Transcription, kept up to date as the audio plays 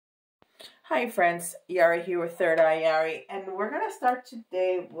Hi friends, Yari here with Third Eye Yari, and we're going to start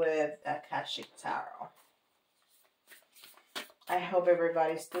today with Akashic Tarot. I hope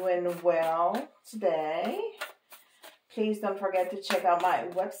everybody's doing well today. Please don't forget to check out my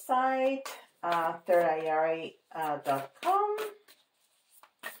website, thirdeyeyari.com,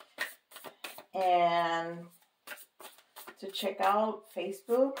 and to check out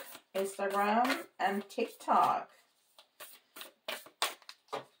Facebook, Instagram, and TikTok.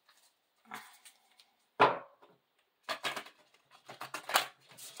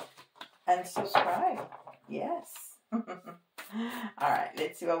 And subscribe. Yes. All right,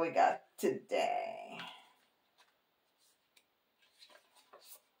 let's see what we got today.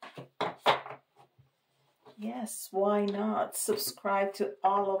 Yes, why not? Subscribe to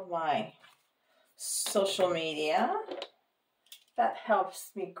all of my social media. That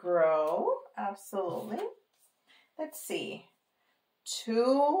helps me grow. Absolutely. Let's see.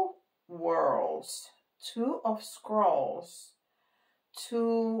 2 worlds. 2 of scrolls.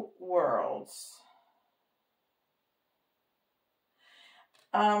 2 worlds.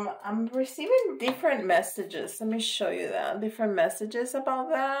 I'm receiving different messages. Let me show you that. Different messages about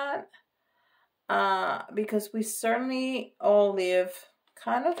that. Because we certainly all live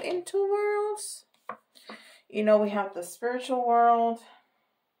kind of in 2 worlds. You know, we have the spiritual world.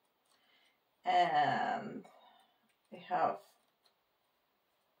 And we have,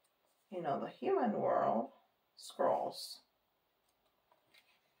 you know, the human world. Scrolls.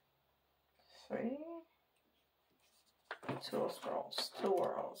 3, 2 scrolls, 2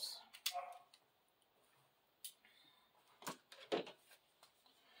 worlds.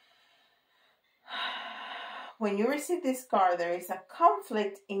 When you receive this card, there is a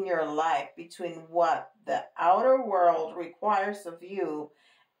conflict in your life between what the outer world requires of you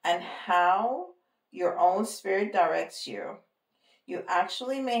and how your own spirit directs you. You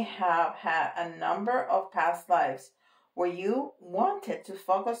actually may have had a number of past lives where you wanted to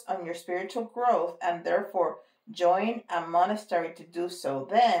focus on your spiritual growth and therefore join a monastery to do so,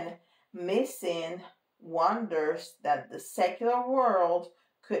 then missing wonders that the secular world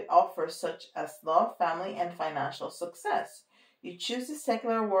could offer, such as love, family, and financial success. You choose the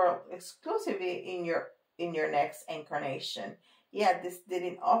secular world exclusively in your next incarnation. Yet this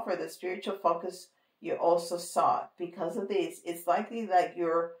didn't offer the spiritual focus you also sought. Because of this, it's likely that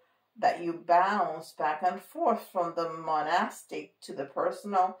you bounce back and forth from the monastic to the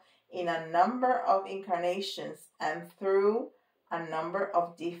personal in a number of incarnations and through a number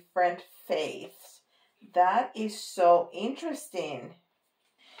of different faiths. That is so interesting.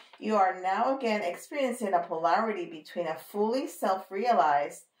 You are now again experiencing a polarity between a fully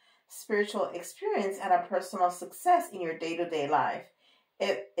self-realized spiritual experience and a personal success in your day-to-day life.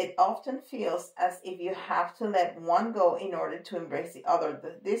 It often feels as if you have to let one go in order to embrace the other.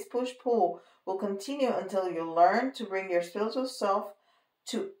 This push-pull will continue until you learn to bring your spiritual self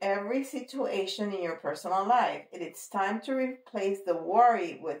to every situation in your personal life. It is time to replace the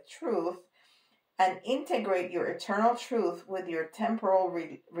worry with truth and integrate your eternal truth with your temporal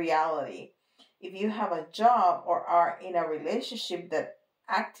reality. If you have a job or are in a relationship that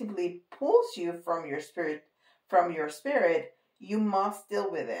actively pulls you from your spirit, you must deal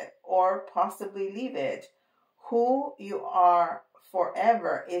with it or possibly leave it. Who you are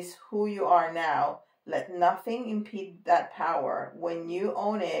forever is who you are now. Let nothing impede that power. When you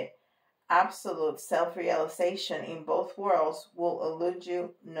own it, absolute self-realization in both worlds will elude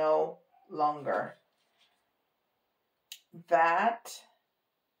you no longer. That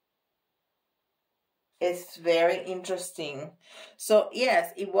is very interesting. So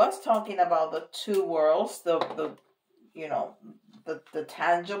yes, it was talking about the 2 worlds, the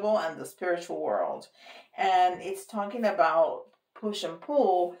tangible and the spiritual world, and it's talking about push and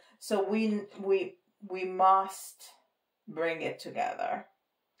pull. So we must bring it together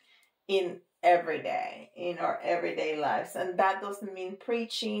in our everyday lives, and that doesn't mean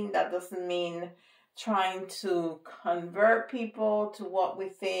preaching. That doesn't mean trying to convert people to what we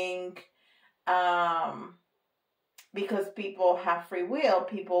think, because people have free will.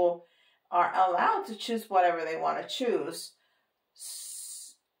 People are allowed to choose whatever they want to choose.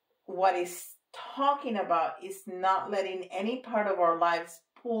 What he's talking about is not letting any part of our lives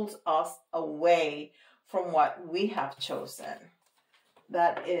pull us away from what we have chosen.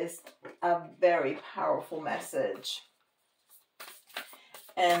 That is a very powerful message.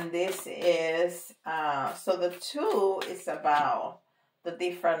 And this is, so the 2 is about the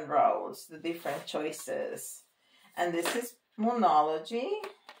different roads, the different choices. And this is Moonology.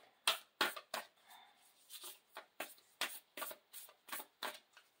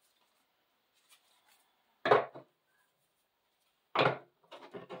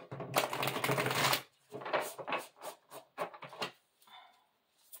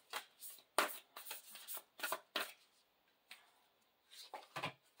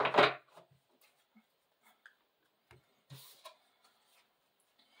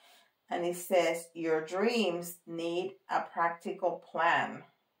 And it says, your dreams need a practical plan.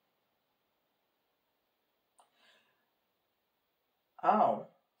 Oh,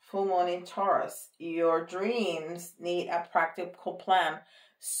 full moon in Taurus. Your dreams need a practical plan.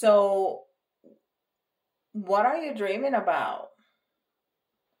 So, what are you dreaming about?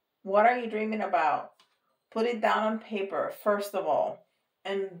 What are you dreaming about? Put it down on paper, first of all.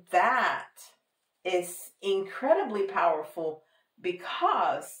 And that is incredibly powerful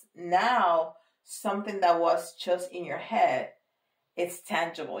because now something that was just in your head, it's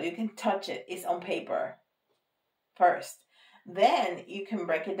tangible. You can touch it. It's on paper first. Then you can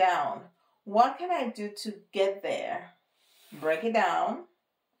break it down. What can I do to get there? Break it down,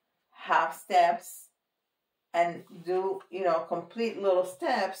 half steps, and do, complete little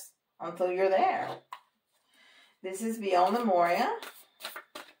steps until you're there. This is beyond Lemuria.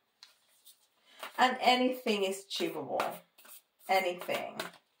 And anything is achievable. Anything.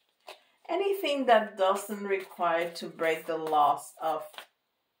 Anything that doesn't require to break the laws of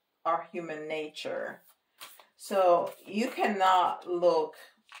our human nature. So you cannot look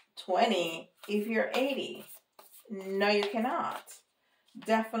 20 if you're 80. No, you cannot.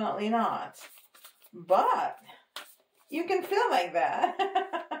 Definitely not. But you can feel like that.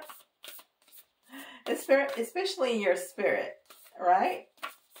 Especially in your spirit, right?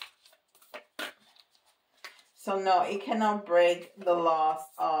 So no, it cannot break the laws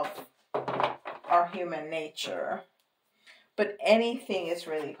of our human nature. But anything is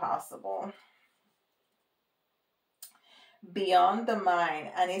really possible. Beyond the mind.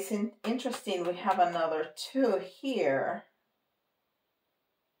 And it's interesting, we have another 2 here.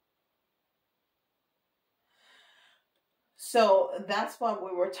 So that's what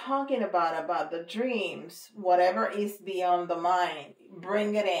we were talking about the dreams. Whatever is beyond the mind,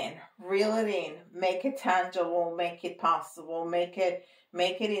 bring it in, reel it in, make it tangible, make it possible, make it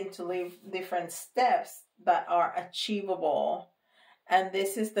into different steps that are achievable. And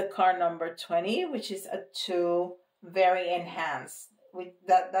this is the card number 20, which is a 2, very enhanced.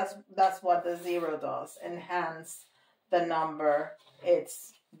 That's what the 0 does, enhance the number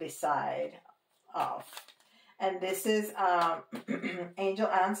it's beside of. And this is Angel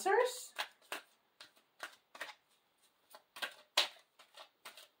Answers.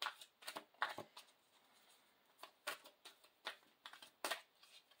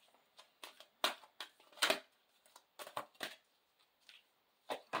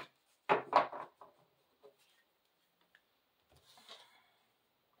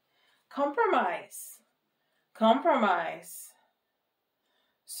 Compromise.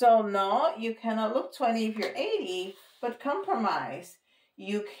 So no, you cannot look 20 if you're 80, but compromise.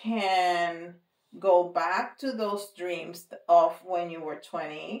 You can go back to those dreams of when you were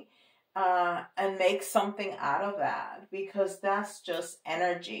 20 and make something out of that, because that's just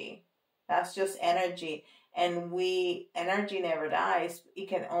energy. That's just energy. And energy never dies. It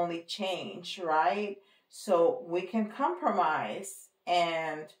can only change, right? So we can compromise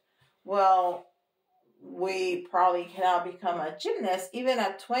and, well, we probably cannot become a gymnast. Even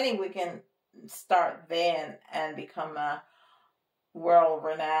at 20, we can start then and become a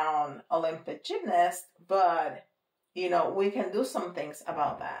world-renowned Olympic gymnast. But, we can do some things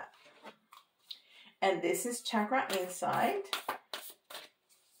about that. And this is Chakra Insight.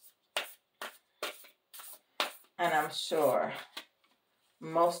 And I'm sure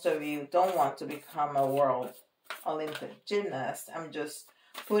most of you don't want to become a world Olympic gymnast. I'm just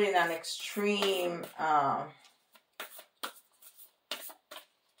putting an extreme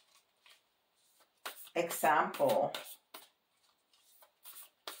example,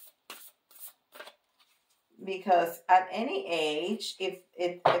 because at any age,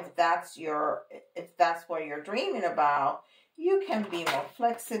 if that's what you're dreaming about, you can be more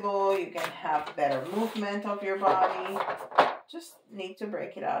flexible, you can have better movement of your body. Just need to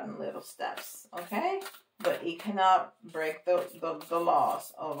break it out in little steps, okay? But it cannot break the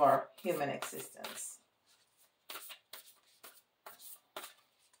laws of our human existence.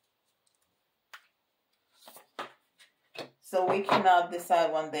 So we cannot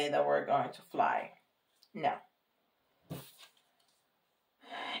decide one day that we're going to fly. No.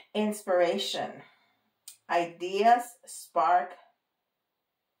 Inspiration. Ideas spark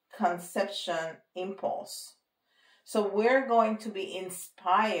conception impulse. So we're going to be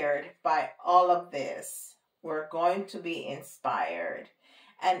inspired by all of this. We're going to be inspired.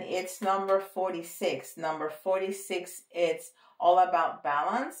 And it's number 46. Number 46, it's all about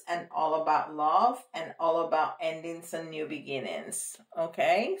balance and all about love and all about endings and new beginnings.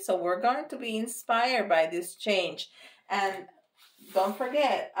 Okay? So we're going to be inspired by this change. And don't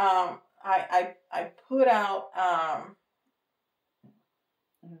forget, I put out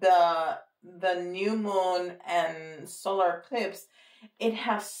the new moon and solar eclipse, it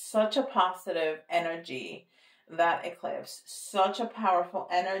has such a positive energy, that eclipse, such a powerful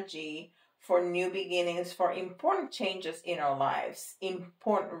energy for new beginnings, for important changes in our lives,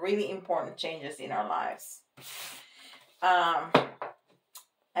 really important changes in our lives.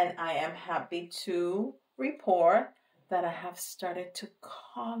 And I am happy to report that I have started to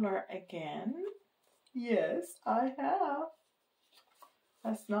color again. Yes, I have.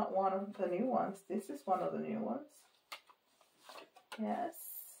 That's not one of the new ones. This is one of the new ones. Yes.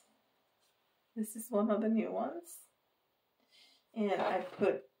 This is one of the new ones. And I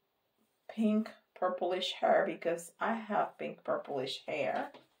put pink purplish hair because I have pink purplish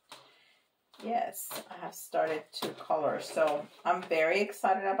hair. Yes, I have started to color. So I'm very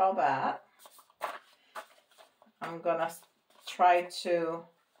excited about that. I'm gonna try to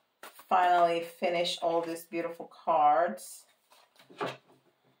finally finish all these beautiful cards.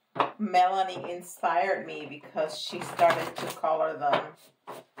 Melanie inspired me because she started to color them,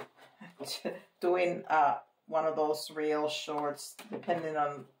 doing one of those reel shorts. Depending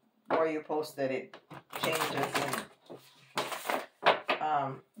on where you posted, it changes in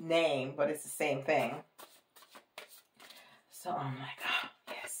name, but it's the same thing. So I'm like, oh,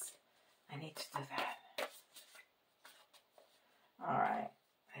 yes, I need to do that. All right,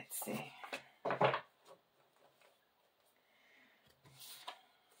 let's see.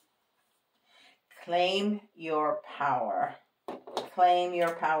 Claim your power. Claim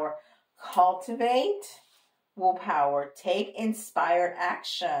your power. Cultivate willpower. Take inspired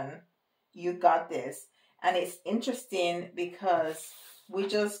action. You got this. And it's interesting because we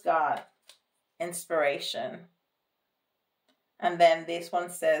just got inspiration. And then this one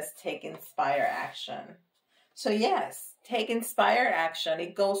says take inspired action. So yes, take inspired action.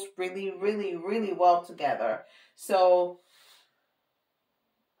 It goes really, really, really well together. So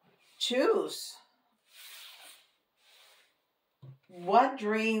choose. What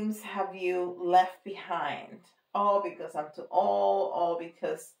dreams have you left behind? Oh, because I'm too old. Oh,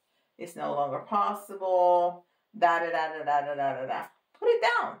 because it's no longer possible. Da da da da da da da da. Put it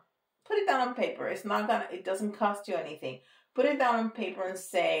down. Put it down on paper. It's not gonna. It doesn't cost you anything. Put it down on paper and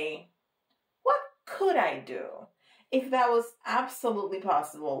say, what could I do if that was absolutely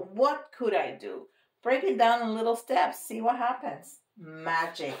possible? What could I do? Break it down in little steps. See what happens.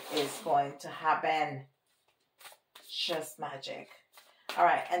 Magic is going to happen. Just magic. All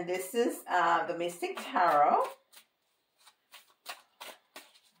right, and this is the Mystic Tarot.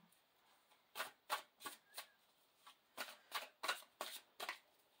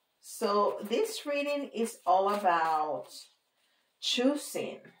 So this reading is all about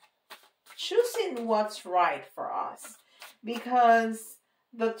choosing what's right for us, because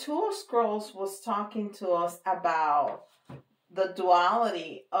the Two of Scrolls was talking to us about the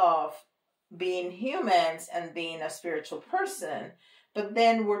duality of being humans and being a spiritual person. But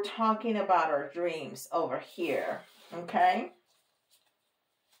then we're talking about our dreams over here, okay?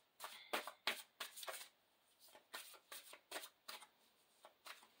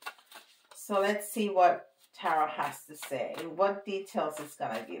 So let's see what Tarot has to say. What details it's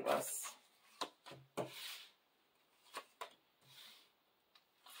going to give us.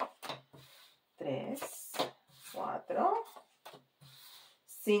 3, 4,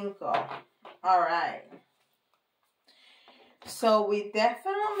 5. All right. So we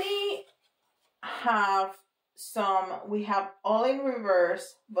definitely have we have all in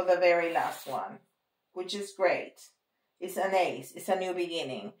reverse, but the very last one, which is great. It's an ace. It's a new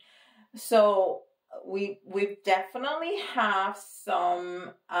beginning. So we definitely have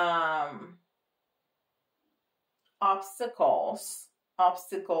some obstacles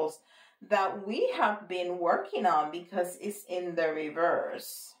that we have been working on because it's in the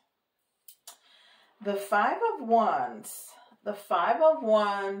reverse. The 5 of Wands. The 5 of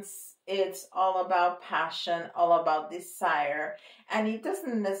Wands, it's all about passion, all about desire, and it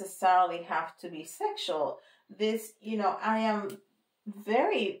doesn't necessarily have to be sexual. This, I am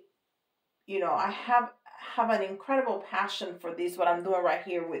very, I have an incredible passion for this, what I'm doing right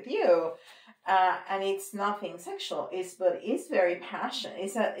here with you, and it's nothing sexual. But it's very passionate.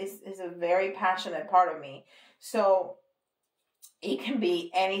 It's a very passionate part of me. So it can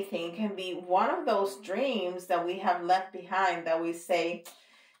be anything. It can be one of those dreams that we have left behind that we say,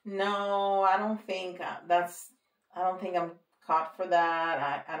 no, I don't think I'm caught for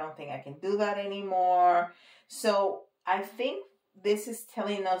that. I don't think I can do that anymore. So I think this is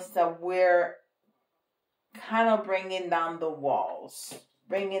telling us that we're kind of bringing down the walls.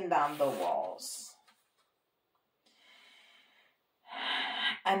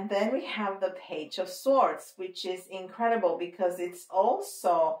 And then we have the Page of Swords, which is incredible because it's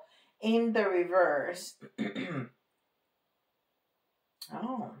also in the reverse.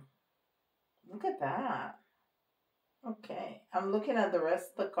 Oh, look at that. Okay, I'm looking at the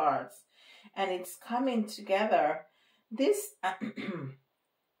rest of the cards and it's coming together. This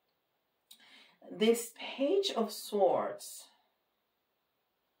this Page of Swords,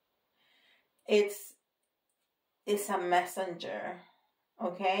 it's a messenger,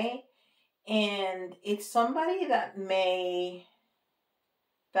 okay? And it's somebody that may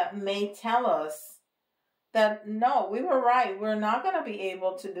tell us that no, we were right, we're not going to be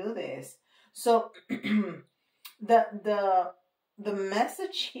able to do this. So the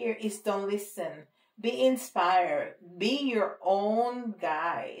message here is don't listen. Be inspired. Be your own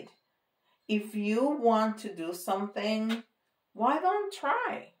guide. If you want to do something, why don't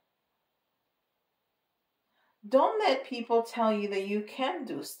try? Don't let people tell you that you can't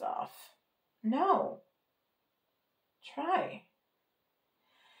do stuff. No. Try.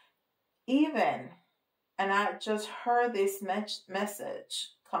 Even, and I just heard this message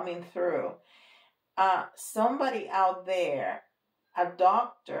coming through. Somebody out there, a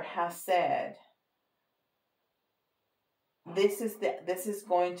doctor has said, this is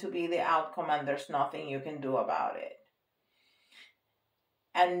going to be the outcome and there's nothing you can do about it.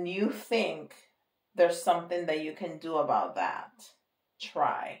 And you think there's something that you can do about that.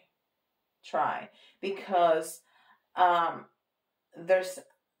 Try. Because there's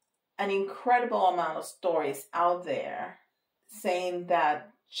an incredible amount of stories out there saying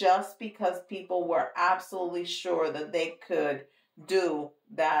that just because people were absolutely sure that they could do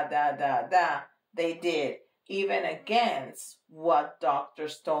they did, even against what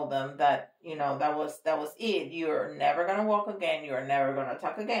doctors told them that, that was it. You're never going to walk again. You're never going to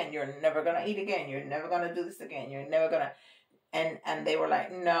talk again. You're never going to eat again. You're never going to do this again. You're never going to. And they were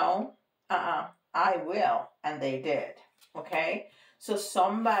like, no, I will. And they did. Okay. So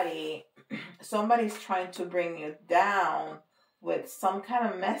somebody's trying to bring you down with some kind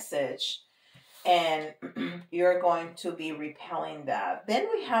of message, and you're going to be repelling that. Then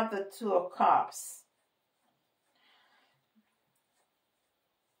we have the Two of Cups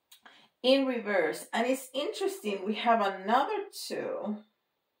in reverse, and it's interesting. We have another two.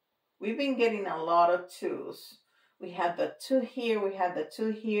 We've been getting a lot of twos. We had the two here, we had the two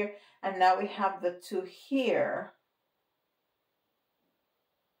here, and now we have the two here.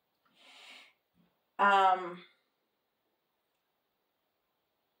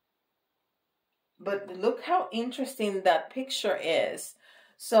 But look how interesting that picture is.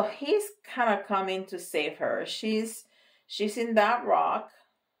 So he's kind of coming to save her. She's in that rock,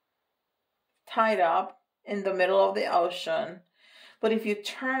 tied up in the middle of the ocean. But if you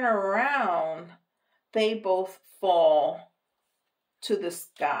turn around, they both fall to the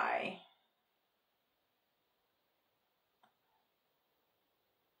sky.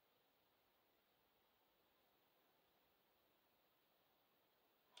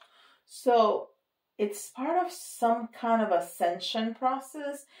 So it's part of some kind of ascension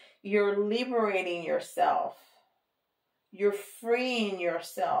process. You're liberating yourself. You're freeing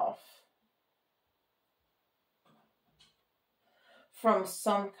yourself from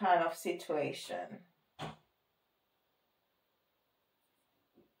some kind of situation.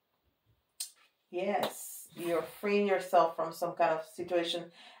 Yes, you're freeing yourself from some kind of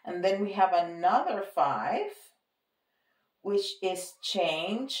situation. And then we have another 5, which is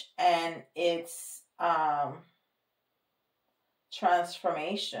change, and it's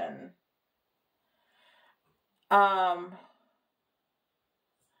transformation.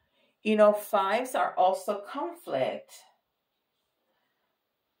 You know, 5s are also conflict.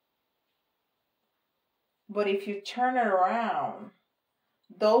 But if you turn it around,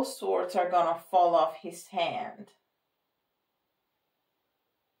 those swords are going to fall off his hand.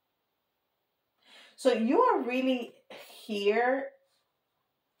 So you are really here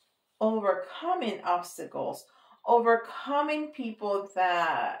overcoming obstacles, overcoming people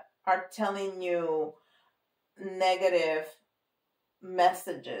that are telling you negative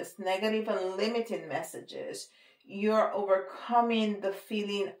messages, negative and limiting messages. You're overcoming the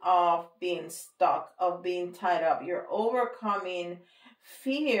feeling of being stuck, of being tied up. You're overcoming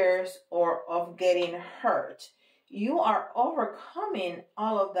fears or of getting hurt. You are overcoming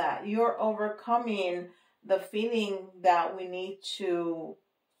all of that. You're overcoming the feeling that we need to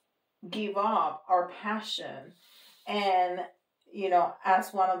give up our passion. And, you know,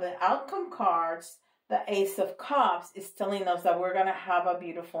 as one of the outcome cards, the Ace of Cups is telling us that we're going to have a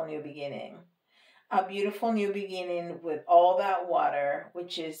beautiful new beginning. A beautiful new beginning with all that water,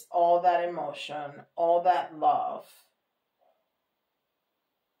 which is all that emotion, all that love.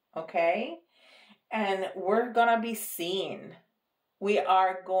 Okay? And we're going to be seen. We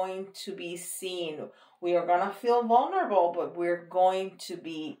are going to be seen. We are going to feel vulnerable, but we're going to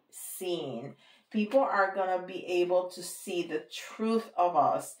be seen. People are going to be able to see the truth of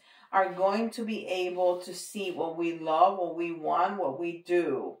us, are going to be able to see what we love, what we want, what we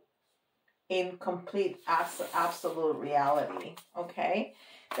do in complete, absolute reality. Okay?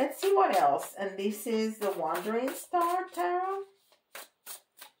 Let's see what else. And this is the Wandering Star Tarot.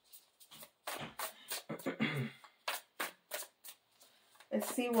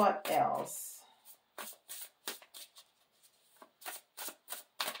 Let's see what else.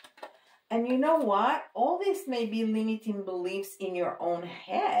 And you know what? All this may be limiting beliefs in your own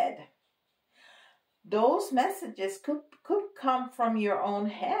head. Those messages could come from your own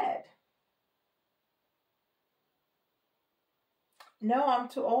head. No, I'm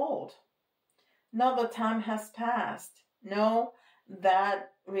too old. No, the time has passed. No,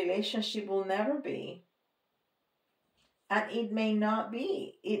 that relationship will never be. And it may not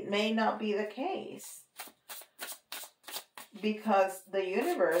be. It may not be the case. Because the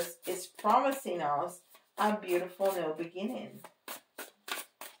universe is promising us a beautiful new beginning.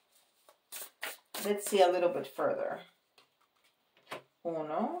 Let's see a little bit further. 1,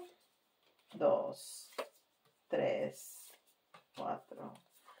 2, 3, 4,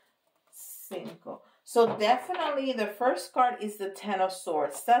 5. So definitely the first card is the Ten of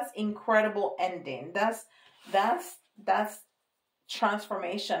Swords. That's incredible ending. That's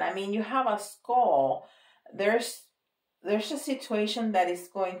transformation. I mean, you have a skull. There's a situation that is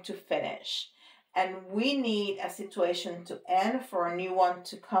going to finish. And we need a situation to end for a new one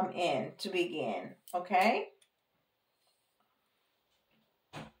to come in, to begin. Okay?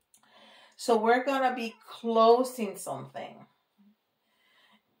 So we're going to be closing something.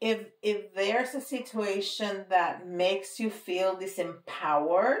 If there's a situation that makes you feel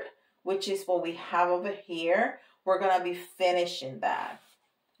disempowered, which is what we have over here, we're going to be finishing that.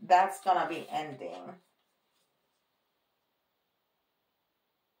 That's going to be ending.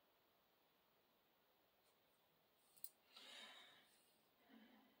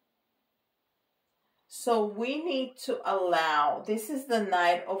 So we need to allow, this is the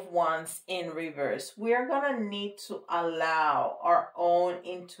Knight of Wands in reverse. We're going to need to allow our own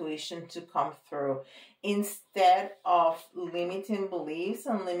intuition to come through instead of limiting beliefs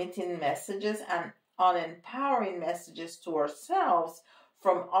and limiting messages and unempowering messages to ourselves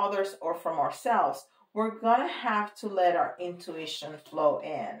from others or from ourselves. We're going to have to let our intuition flow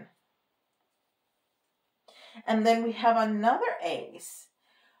in. And then we have another ace.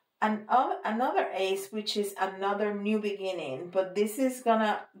 Another ace, which is another new beginning, but this is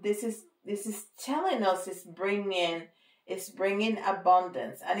telling us it's bringing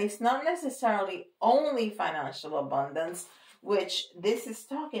abundance, and it's not necessarily only financial abundance, which this is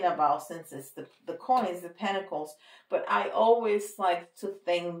talking about, since it's the coins, the pentacles. But I always like to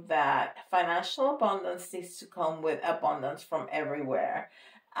think that financial abundance needs to come with abundance from everywhere.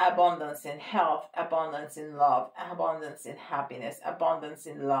 Abundance in health, abundance in love, abundance in happiness, abundance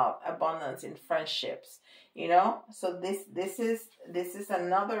in love, abundance in friendships, you know. So this is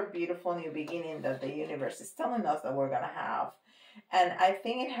another beautiful new beginning that the universe is telling us that we're going to have. And I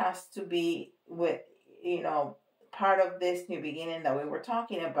think it has to be with, you know, part of this new beginning that we were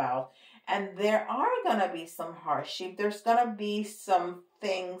talking about. And there are going to be some hardship. There's going to be some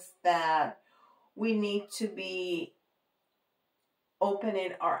things that we need to be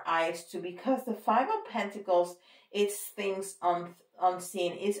opening our eyes to, because the Five of Pentacles, it's things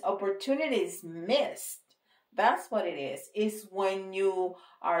unseen, it's opportunities missed. That's what it is. It's when you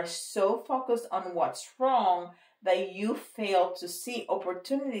are so focused on what's wrong that you fail to see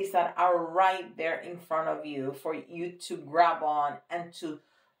opportunities that are right there in front of you for you to grab on and to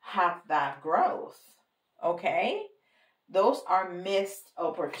have that growth. Okay? Those are missed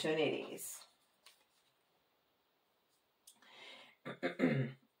opportunities.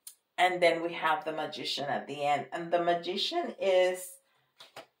 And then we have the Magician at the end. And the Magician is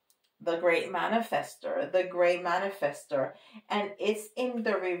the great manifester. The great manifester. And it's in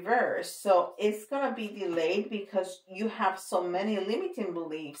the reverse. So it's going to be delayed because you have so many limiting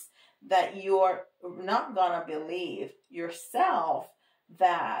beliefs that you're not going to believe yourself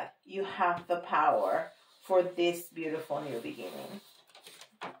that you have the power for this beautiful new beginning.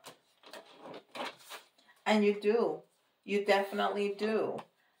 And you do. You definitely do.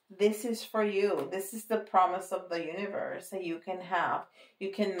 This is for you. This is the promise of the universe that you can have.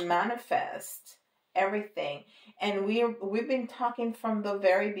 You can manifest everything. And we've been talking from the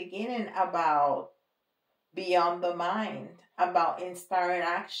very beginning about beyond the mind, about inspiring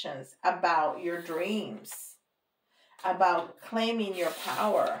actions, about your dreams, about claiming your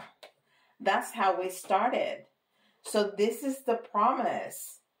power. That's how we started. So this is the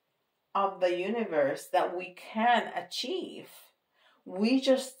promise of the universe that we can achieve. We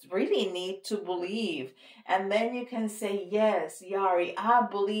just really need to believe. And then you can say, yes, Yari, I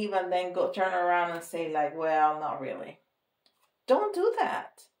believe, and then go turn around and say like, well, not really. Don't do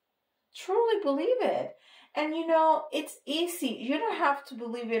that. Truly believe it. And you know, it's easy. You don't have to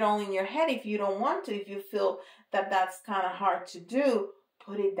believe it all in your head if you don't want to. If you feel that that's kind of hard to do,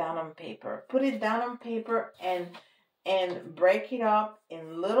 put it down on paper. Put it down on paper and break it up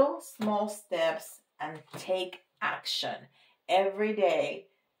in little small steps and take action every day.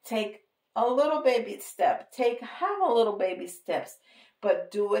 Take a little baby step. Have a little baby steps, but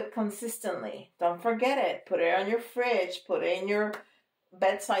do it consistently. Don't forget it. Put it on your fridge. Put it in your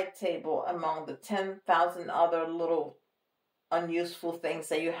bedside table among the 10,000 other little unuseful things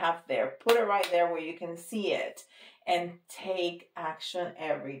that you have there. Put it right there where you can see it, and take action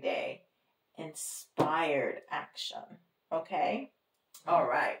every day. Inspired action. Okay? All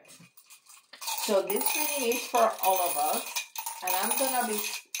right. So this reading is for all of us, and I'm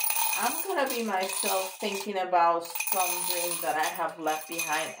gonna be myself thinking about some dreams that I have left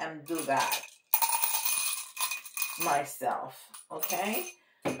behind and do that myself. Okay?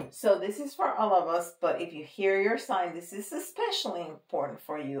 So this is for all of us, but if you hear your sign, this is especially important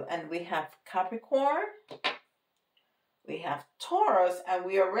for you. And we have Capricorn, we have Taurus, and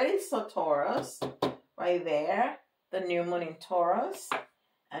we already saw Taurus right there, the new moon in Taurus,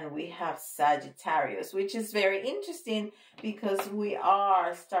 and we have Sagittarius, which is very interesting because we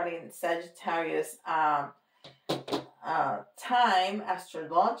are starting Sagittarius time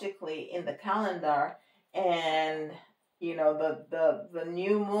astrologically in the calendar, and you know the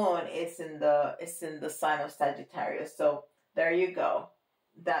new moon is in the sign of Sagittarius. So there you go.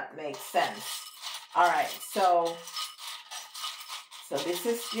 That makes sense. All right, so this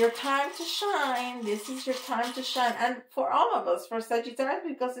is your time to shine. This is your time to shine. And for all of us, for Sagittarius,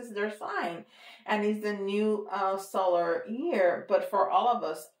 because it's their sign and it's the new solar year. But for all of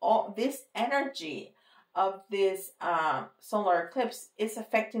us, all this energy of this solar eclipse is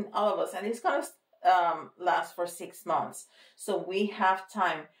affecting all of us. And it's going to last for 6 months. So we have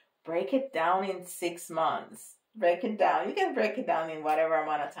time. Break it down in 6 months. Break it down. You can break it down in whatever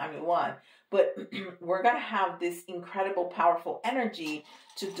amount of time you want. But we're going to have this incredible, powerful energy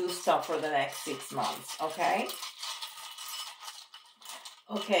to do stuff for the next 6 months, okay?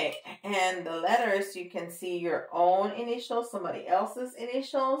 Okay, and the letters, you can see your own initials, somebody else's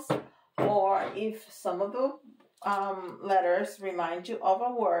initials, or if some of the letters remind you of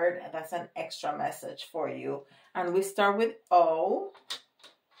a word, that's an extra message for you. And we start with O,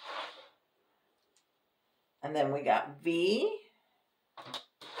 and then we got V,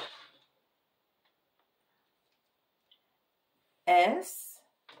 S,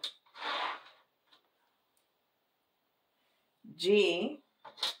 G,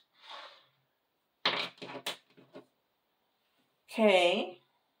 K,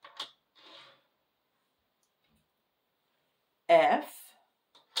 F,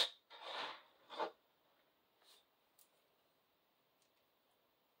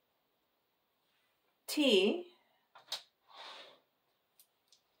 T,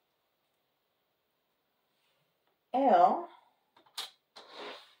 L,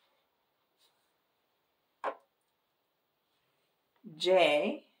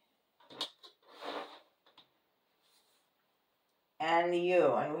 J, and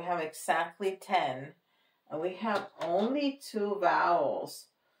U. And we have exactly 10. And we have only 2 vowels.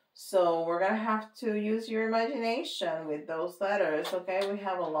 So we're going to have to use your imagination with those letters, okay? We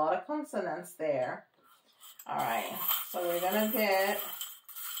have a lot of consonants there. All right. So we're going to get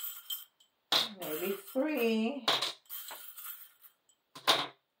maybe 3.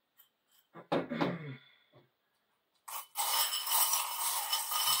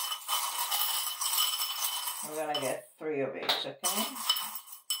 We're going to get 3 of each, okay?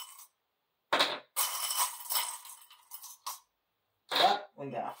 Oh, we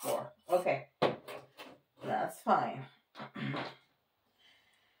got 4. Okay. That's fine.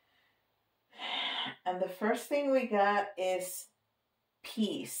 And the first thing we got is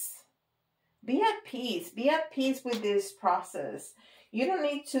peace. Be at peace. Be at peace with this process. You don't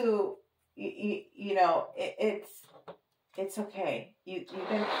need to, you know, it's okay. You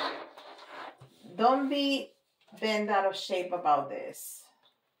can, don't be bent out of shape about this.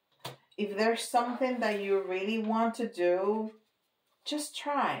 If there's something that you really want to do, just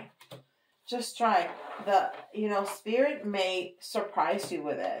try. Just try. Spirit may surprise you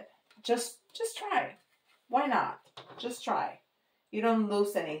with it. Just try. Why not? Just try. You don't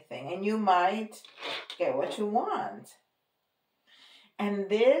lose anything, and you might get what you want. And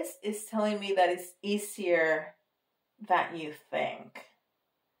this is telling me that it's easier than you think.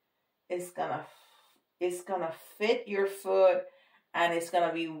 It's gonna fit your foot, and it's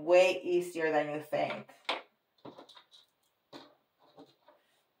gonna be way easier than you think.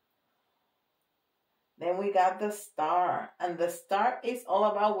 Then we got the Star, and the Star is all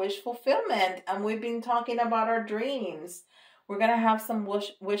about wish fulfillment, and we've been talking about our dreams. We're gonna have some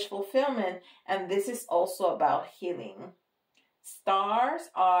wish fulfillment, and this is also about healing. Stars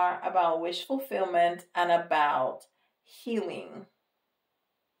are about wish fulfillment and about healing.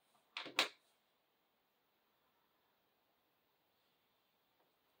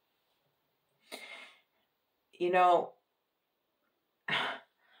 You know,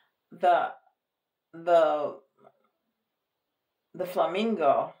 the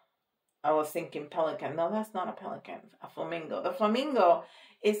flamingo, I was thinking pelican. No, that's not a pelican, a flamingo. The flamingo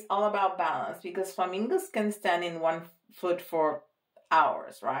is all about balance, because flamingos can stand in one foot for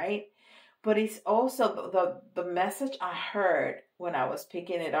hours, right? But it's also the message I heard when I was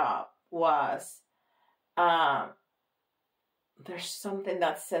picking it up was there's something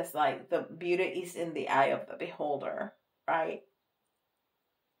that says like the beauty is in the eye of the beholder, right?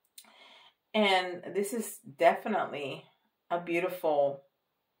 And this is definitely a beautiful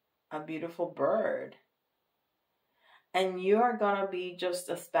bird. And you are gonna be just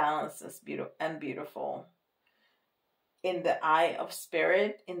as balanced as beautiful. In the eye of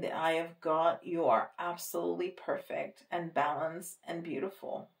spirit, in the eye of God, you are absolutely perfect and balanced and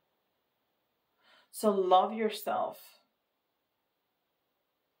beautiful. So love yourself.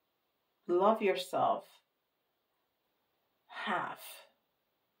 Love yourself half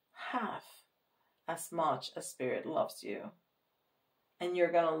as much as spirit loves you. And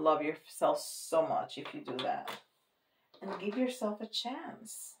you're going to love yourself so much if you do that. And give yourself a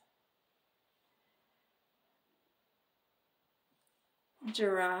chance.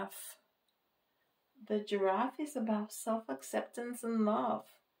 Giraffe. The giraffe is about self-acceptance and love.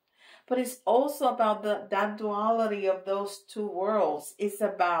 But it's also about that duality of those two worlds. It's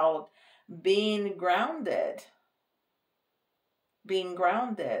about being grounded. Being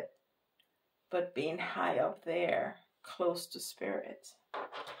grounded. But being high up there, close to spirit.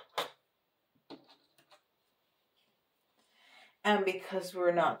 And because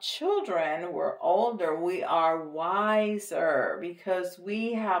we're not children, we're older, we are wiser, because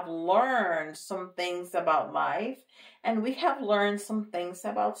we have learned some things about life, and we have learned some things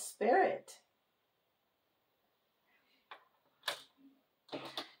about spirit.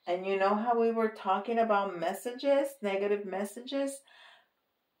 And you know how we were talking about messages, negative messages?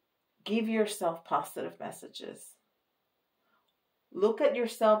 Give yourself positive messages. Look at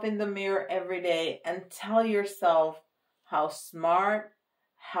yourself in the mirror every day and tell yourself how smart,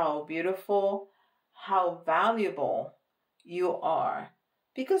 how beautiful, how valuable you are.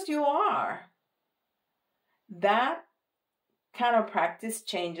 Because you are. That kind of practice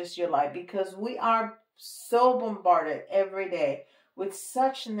changes your life, because we are so bombarded every day with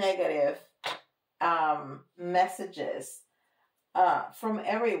such negative messages from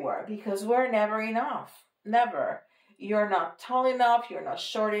everywhere, because we're never enough. Never. You're not tall enough, you're not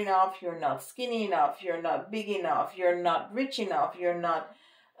short enough, you're not skinny enough, you're not big enough, you're not rich enough, you're not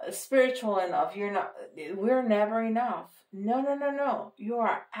spiritual enough, we're never enough. No. You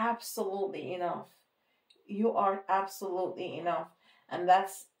are absolutely enough. You are absolutely enough. And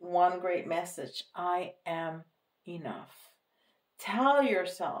that's one great message. I am enough. Tell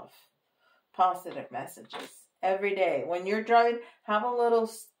yourself positive messages every day. When you're driving, have a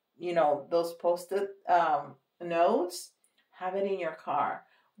little, those post-it notes, have it in your car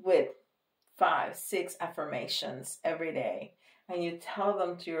with 5-6 affirmations every day. And you tell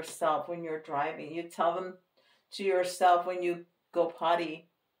them to yourself when you're driving. You tell them to yourself when you go potty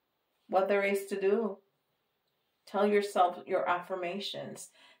what there is to do. Tell yourself your affirmations.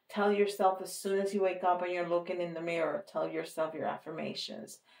 Tell yourself as soon as you wake up and you're looking in the mirror, tell yourself your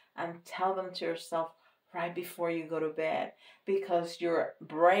affirmations. And tell them to yourself right before you go to bed, because your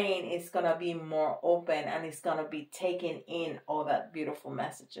brain is going to be more open and it's going to be taking in all that beautiful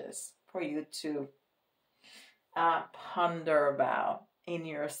messages for you to ponder about in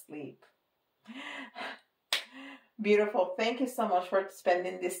your sleep. Beautiful. Thank you so much for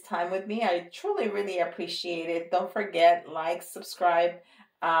spending this time with me. I truly, really appreciate it. Don't forget, like, subscribe,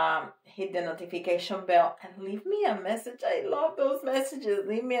 hit the notification bell, and leave me a message. I love those messages.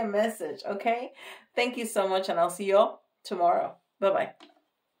 Leave me a message, okay? Thank you so much, and I'll see you all tomorrow. Bye-bye.